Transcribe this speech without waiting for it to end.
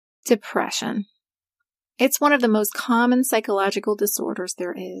Depression. It's one of the most common psychological disorders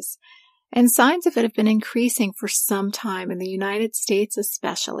there is, and signs of it have been increasing for some time in the United States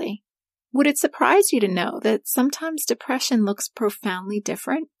especially. Would it surprise you to know that sometimes depression looks profoundly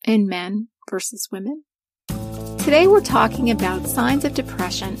different in men versus women? Today we're talking about signs of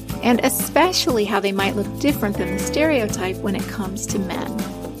depression and especially how they might look different than the stereotype when it comes to men.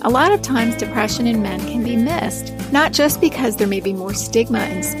 A lot of times depression in men can be missed, not just because there may be more stigma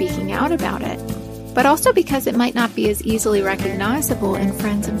in speaking out about it, but also because it might not be as easily recognizable in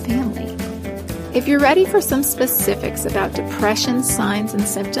friends and family. If you're ready for some specifics about depression signs and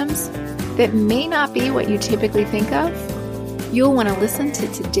symptoms that may not be what you typically think of, you'll want to listen to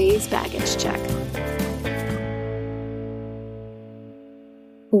today's Baggage Check.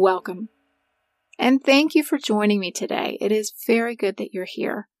 Welcome, and thank you for joining me today. It is very good that you're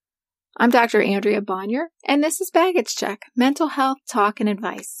here. I'm Dr. Andrea Bonnier, and this is Baggage Check, mental health talk and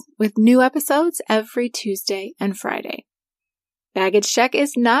advice, with new episodes every Tuesday and Friday. Baggage Check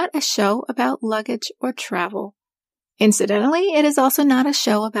is not a show about luggage or travel. Incidentally, it is also not a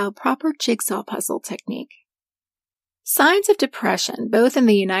show about proper jigsaw puzzle technique. Signs of depression, both in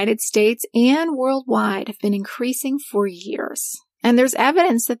the United States and worldwide, have been increasing for years, and there's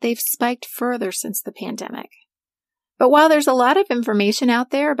evidence that they've spiked further since the pandemic. But while there's a lot of information out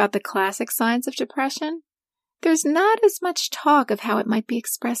there about the classic signs of depression, there's not as much talk of how it might be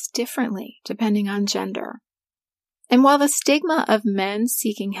expressed differently depending on gender. And while the stigma of men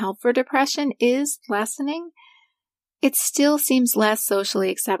seeking help for depression is lessening, it still seems less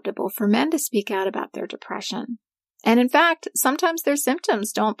socially acceptable for men to speak out about their depression. And in fact, sometimes their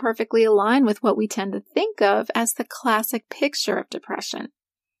symptoms don't perfectly align with what we tend to think of as the classic picture of depression.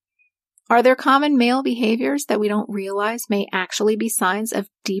 Are there common male behaviors that we don't realize may actually be signs of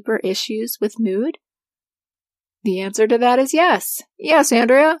deeper issues with mood? The answer to that is yes. Yes,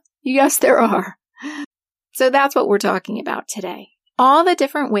 Andrea. Yes, there are. So that's what we're talking about today. All the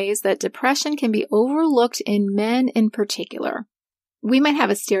different ways that depression can be overlooked in men in particular. We might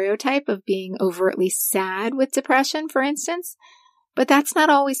have a stereotype of being overtly sad with depression, for instance, but that's not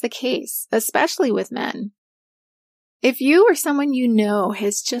always the case, especially with men. If you or someone you know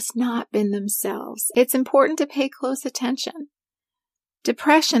has just not been themselves, it's important to pay close attention.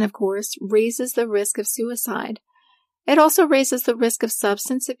 Depression, of course, raises the risk of suicide. It also raises the risk of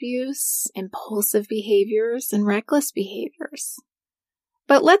substance abuse, impulsive behaviors, and reckless behaviors.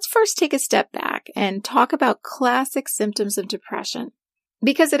 But let's first take a step back and talk about classic symptoms of depression,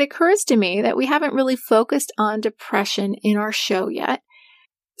 because it occurs to me that we haven't really focused on depression in our show yet.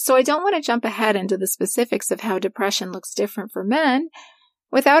 So I don't want to jump ahead into the specifics of how depression looks different for men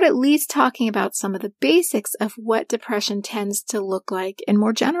without at least talking about some of the basics of what depression tends to look like in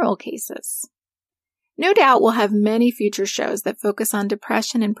more general cases. No doubt we'll have many future shows that focus on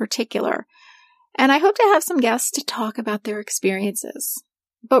depression in particular, and I hope to have some guests to talk about their experiences.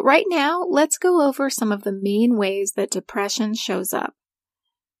 But right now, let's go over some of the main ways that depression shows up.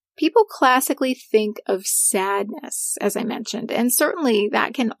 People classically think of sadness, as I mentioned, and certainly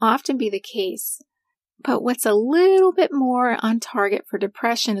that can often be the case. But what's a little bit more on target for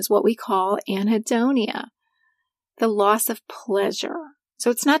depression is what we call anhedonia, the loss of pleasure. So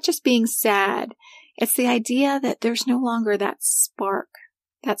it's not just being sad, it's the idea that there's no longer that spark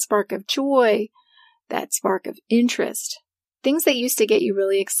of joy, that spark of interest. Things that used to get you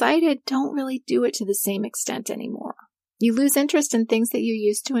really excited don't really do it to the same extent anymore. You lose interest in things that you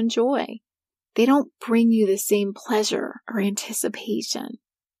used to enjoy. They don't bring you the same pleasure or anticipation.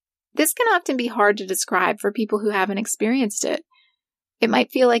 This can often be hard to describe for people who haven't experienced it. It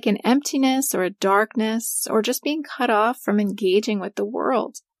might feel like an emptiness or a darkness or just being cut off from engaging with the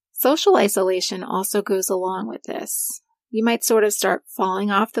world. Social isolation also goes along with this. You might sort of start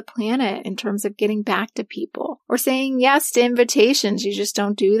falling off the planet in terms of getting back to people or saying yes to invitations. You just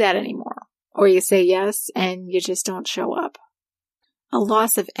don't do that anymore. Or you say yes and you just don't show up. A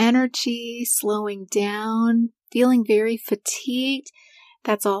loss of energy, slowing down, feeling very fatigued,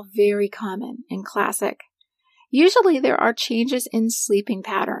 that's all very common and classic. Usually there are changes in sleeping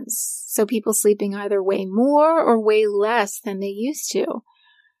patterns, so people sleeping either way more or way less than they used to.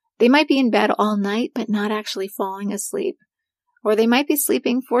 They might be in bed all night but not actually falling asleep. Or they might be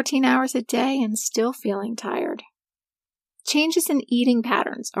sleeping 14 hours a day and still feeling tired. Changes in eating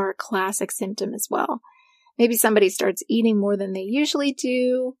patterns are a classic symptom as well. Maybe somebody starts eating more than they usually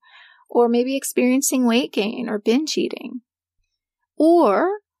do, or maybe experiencing weight gain or binge eating.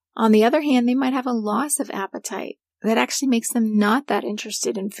 Or, on the other hand, they might have a loss of appetite that actually makes them not that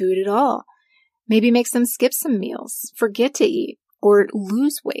interested in food at all. Maybe makes them skip some meals, forget to eat, or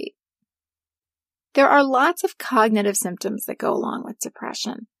lose weight. There are lots of cognitive symptoms that go along with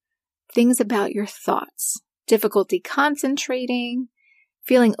depression. things about your thoughts, difficulty concentrating,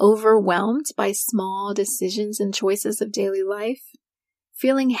 feeling overwhelmed by small decisions and choices of daily life,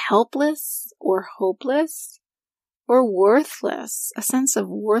 feeling helpless or hopeless, or worthless. A sense of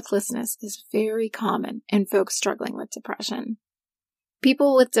worthlessness is very common in folks struggling with depression.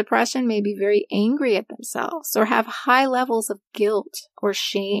 People with depression may be very angry at themselves or have high levels of guilt or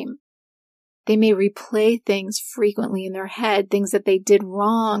shame. They may replay things frequently in their head, things that they did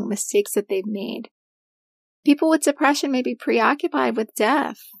wrong, mistakes that they've made. People with depression may be preoccupied with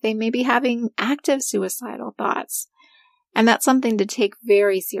death. They may be having active suicidal thoughts, and that's something to take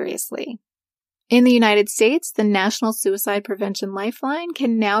very seriously. In the United States, the National Suicide Prevention Lifeline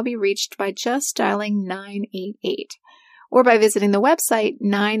can now be reached by just dialing 988 or by visiting the website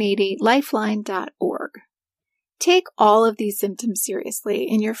 988lifeline.org. Take all of these symptoms seriously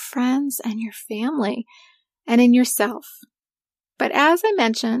in your friends and your family and in yourself. But as I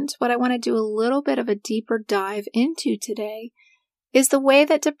mentioned, what I want to do a little bit of a deeper dive into today is the way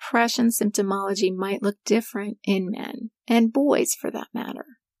that depression symptomology might look different in men, and boys for that matter.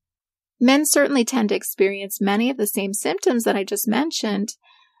 Men certainly tend to experience many of the same symptoms that I just mentioned,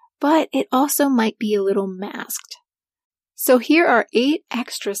 but it also might be a little masked. So here are 8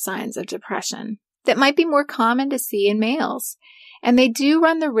 extra signs of depression that might be more common to see in males, and they do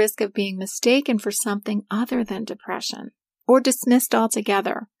run the risk of being mistaken for something other than depression or dismissed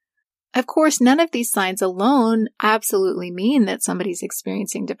altogether. Of course, none of these signs alone absolutely mean that somebody's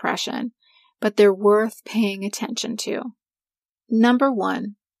experiencing depression, but they're worth paying attention to. Number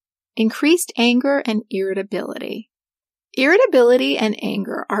 1, increased anger and irritability. Irritability and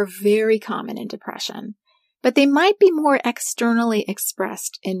anger are very common in depression, but they might be more externally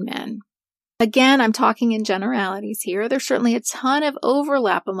expressed in men. Again, I'm talking in generalities here. There's certainly a ton of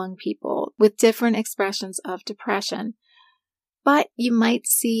overlap among people with different expressions of depression. But you might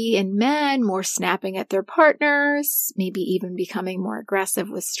see in men more snapping at their partners, maybe even becoming more aggressive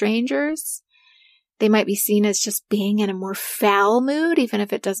with strangers. They might be seen as just being in a more foul mood, even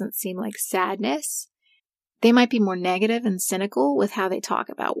if it doesn't seem like sadness. They might be more negative and cynical with how they talk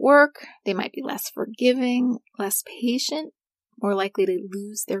about work. They might be less forgiving, less patient, more likely to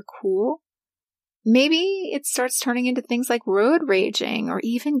lose their cool. Maybe it starts turning into things like road raging or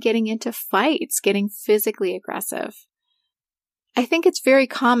even getting into fights, getting physically aggressive. I think it's very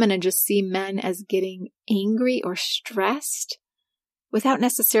common to just see men as getting angry or stressed without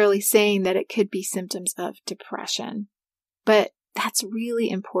necessarily saying that it could be symptoms of depression. But that's really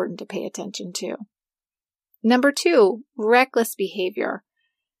important to pay attention to. Number 2, reckless behavior.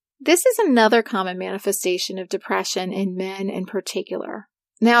 This is another common manifestation of depression in men in particular.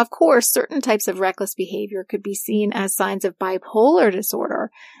 Now, of course, certain types of reckless behavior could be seen as signs of bipolar disorder,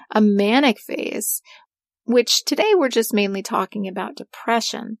 a manic phase, which today we're just mainly talking about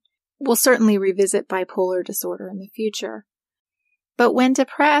depression. We'll certainly revisit bipolar disorder in the future. But when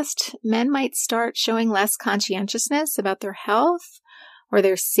depressed, men might start showing less conscientiousness about their health or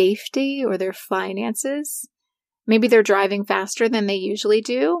their safety or their finances. Maybe they're driving faster than they usually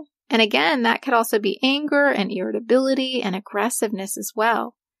do. And again, that could also be anger and irritability and aggressiveness as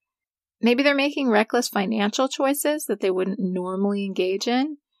well. Maybe they're making reckless financial choices that they wouldn't normally engage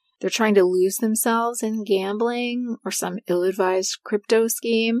in. They're trying to lose themselves in gambling or some ill-advised crypto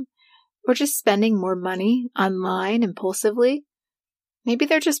scheme, or just spending more money online impulsively. Maybe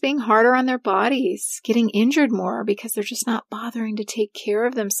they're just being harder on their bodies, getting injured more because they're just not bothering to take care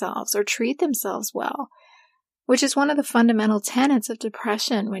of themselves or treat themselves well, which is one of the fundamental tenets of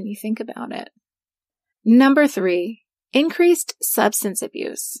depression when you think about it. Number 3, increased substance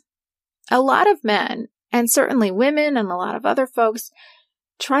abuse. A lot of men, and certainly women and a lot of other folks,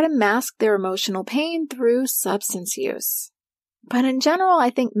 try to mask their emotional pain through substance use. But in general, I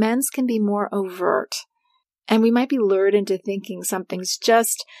think men's can be more overt, and we might be lured into thinking something's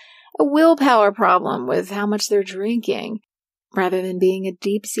just a willpower problem with how much they're drinking, rather than being a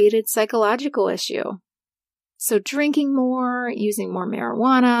deep-seated psychological issue. So drinking more, using more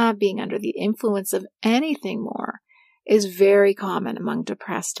marijuana, being under the influence of anything more is very common among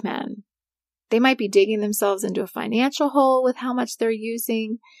depressed men. They might be digging themselves into a financial hole with how much they're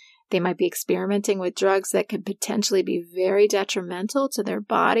using. They might be experimenting with drugs that could potentially be very detrimental to their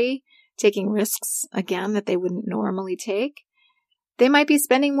body, taking risks, again, that they wouldn't normally take. They might be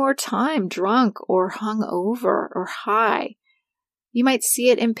spending more time drunk or hungover or high. You might see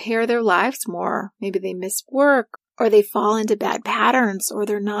it impair their lives more. Maybe they miss work, or they fall into bad patterns, or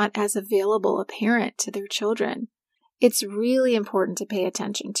they're not as available a parent to their children. It's really important to pay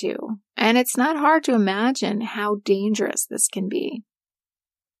attention to, and it's not hard to imagine how dangerous this can be.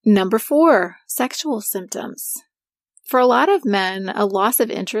 Number 4, sexual symptoms. For a lot of men, a loss of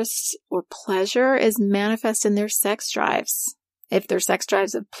interest or pleasure is manifest in their sex drives. If their sex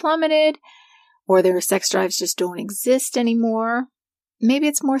drives have plummeted, or their sex drives just don't exist anymore, maybe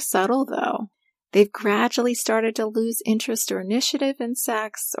it's more subtle though. They've gradually started to lose interest or initiative in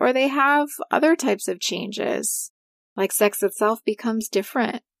sex, or they have other types of changes, like sex itself becomes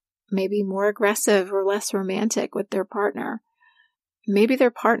different, maybe more aggressive or less romantic with their partner. Maybe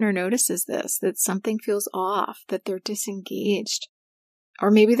their partner notices this, that something feels off, that they're disengaged.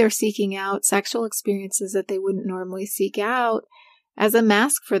 Or maybe they're seeking out sexual experiences that they wouldn't normally seek out as a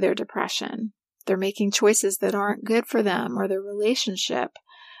mask for their depression. They're making choices that aren't good for them or their relationship.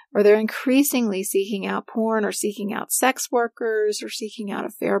 Or they're increasingly seeking out porn or seeking out sex workers or seeking out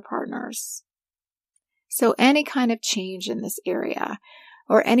affair partners. So any kind of change in this area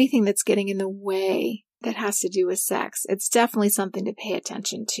or anything that's getting in the way that has to do with sex, it's definitely something to pay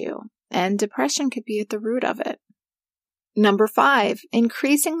attention to. And depression could be at the root of it. Number 5,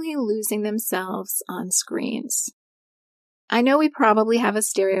 increasingly losing themselves on screens. I know we probably have a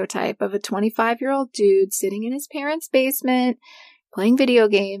stereotype of a 25-year-old dude sitting in his parents' basement playing video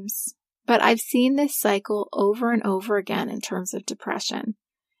games, but I've seen this cycle over and over again in terms of depression.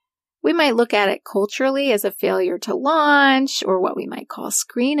 We might look at it culturally as a failure to launch or what we might call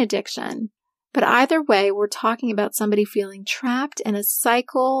screen addiction. But either way, we're talking about somebody feeling trapped in a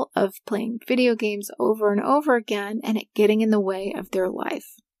cycle of playing video games over and over again and it getting in the way of their life.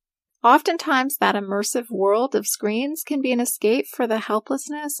 Oftentimes, that immersive world of screens can be an escape for the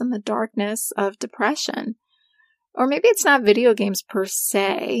helplessness and the darkness of depression. Or maybe it's not video games per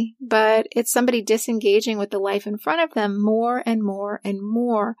se, but it's somebody disengaging with the life in front of them more and more and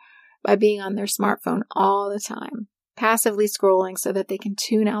more by being on their smartphone all the time, passively scrolling so that they can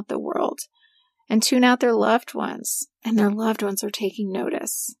tune out the world and tune out their loved ones, and their loved ones are taking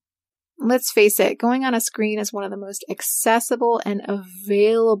notice. Let's face it, going on a screen is one of the most accessible and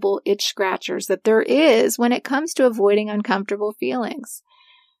available itch scratchers that there is when it comes to avoiding uncomfortable feelings.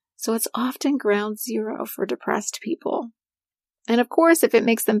 So it's often ground zero for depressed people. And of course, if it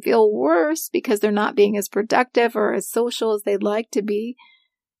makes them feel worse because they're not being as productive or as social as they'd like to be,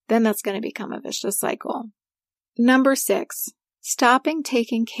 then that's going to become a vicious cycle. Number 6, stopping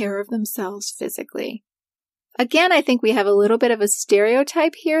taking care of themselves physically. Again, I think we have a little bit of a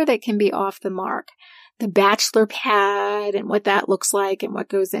stereotype here that can be off the mark. The bachelor pad and what that looks like and what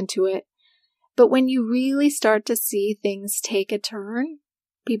goes into it. But when you really start to see things take a turn,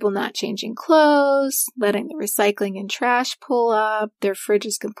 people not changing clothes, letting the recycling and trash pull up, their fridge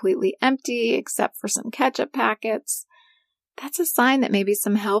is completely empty except for some ketchup packets, that's a sign that maybe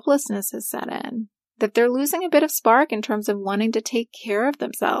some helplessness has set in, that they're losing a bit of spark in terms of wanting to take care of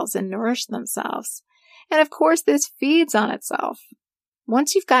themselves and nourish themselves. And of course, this feeds on itself.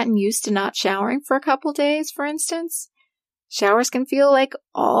 Once you've gotten used to not showering for a couple days, for instance, showers can feel like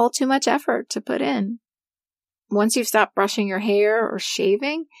all too much effort to put in. Once you've stopped brushing your hair or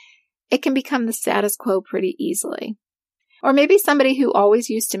shaving, it can become the status quo pretty easily. Or maybe somebody who always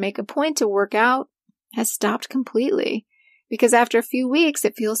used to make a point to work out has stopped completely because after a few weeks,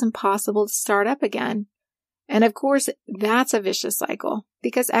 it feels impossible to start up again. And of course, that's a vicious cycle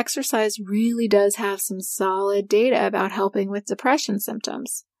because exercise really does have some solid data about helping with depression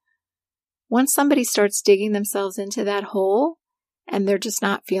symptoms. Once somebody starts digging themselves into that hole and they're just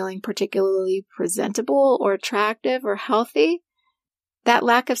not feeling particularly presentable or attractive or healthy, that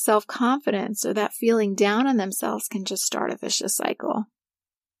lack of self-confidence or that feeling down on themselves can just start a vicious cycle.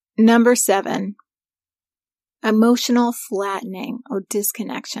 Number 7, emotional flattening or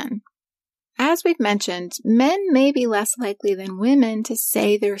disconnection. As we've mentioned, men may be less likely than women to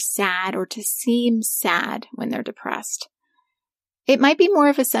say they're sad or to seem sad when they're depressed. It might be more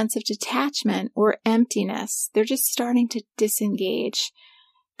of a sense of detachment or emptiness. They're just starting to disengage.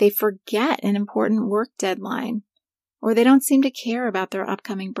 They forget an important work deadline, or they don't seem to care about their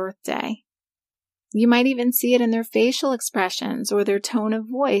upcoming birthday. You might even see it in their facial expressions or their tone of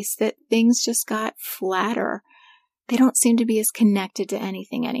voice that things just got flatter. They don't seem to be as connected to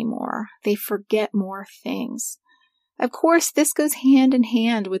anything anymore. They forget more things. Of course, this goes hand in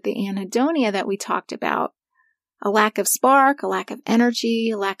hand with the anhedonia that we talked about. A lack of spark, a lack of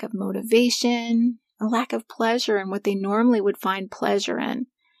energy, a lack of motivation, a lack of pleasure in what they normally would find pleasure in.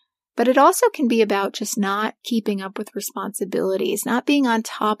 But it also can be about just not keeping up with responsibilities, not being on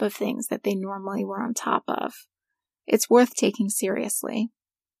top of things that they normally were on top of. It's worth taking seriously.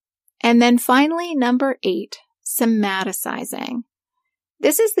 And then finally, number 8, somaticizing.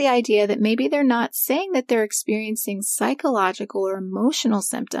 This is the idea that maybe they're not saying that they're experiencing psychological or emotional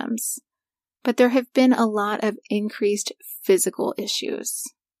symptoms, but there have been a lot of increased physical issues.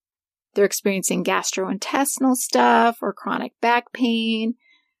 They're experiencing gastrointestinal stuff or chronic back pain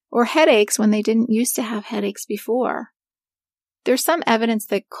or headaches when they didn't used to have headaches before. There's some evidence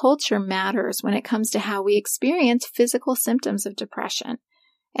that culture matters when it comes to how we experience physical symptoms of depression.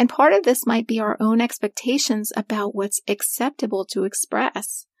 And part of this might be our own expectations about what's acceptable to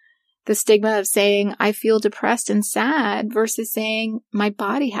express. The stigma of saying, I feel depressed and sad versus saying, my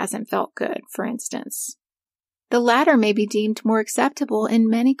body hasn't felt good, for instance. The latter may be deemed more acceptable in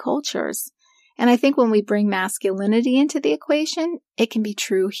many cultures. And I think when we bring masculinity into the equation, it can be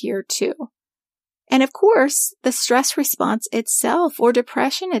true here too. And of course, the stress response itself or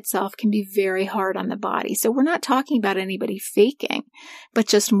depression itself can be very hard on the body. So we're not talking about anybody faking, but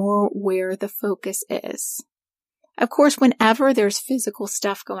just more where the focus is. Of course, whenever there's physical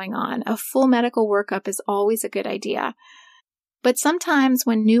stuff going on, a full medical workup is always a good idea. But sometimes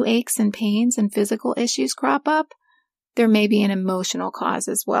when new aches and pains and physical issues crop up, there may be an emotional cause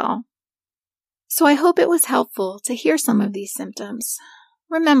as well. So I hope it was helpful to hear some of these symptoms.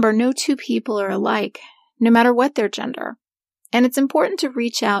 Remember, no two people are alike, no matter what their gender. And it's important to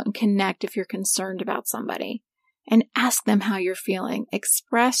reach out and connect if you're concerned about somebody. And ask them how you're feeling.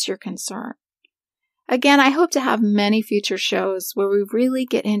 Express your concern. Again, I hope to have many future shows where we really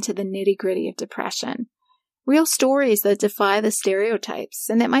get into the nitty-gritty of depression. Real stories that defy the stereotypes,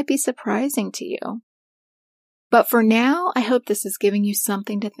 and that might be surprising to you. But for now, I hope this is giving you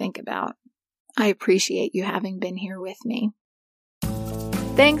something to think about. I appreciate you having been here with me.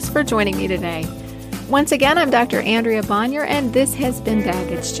 Thanks for joining me today. Once again, I'm Dr. Andrea Bonnier, and this has been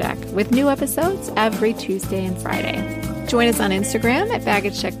Baggage Check, with new episodes every Tuesday and Friday. Join us on Instagram at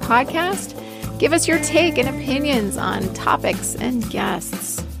Baggage Check Podcast. Give us your take and opinions on topics and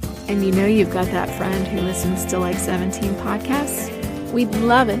guests. And you know you've got that friend who listens to like 17 podcasts? We'd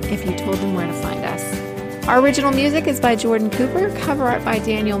love it if you told them where to find us. Our original music is by Jordan Cooper, cover art by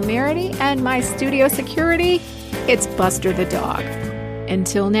Daniel Merity, and my studio security, it's Buster the dog.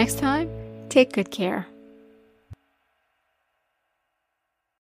 Until next time, take good care.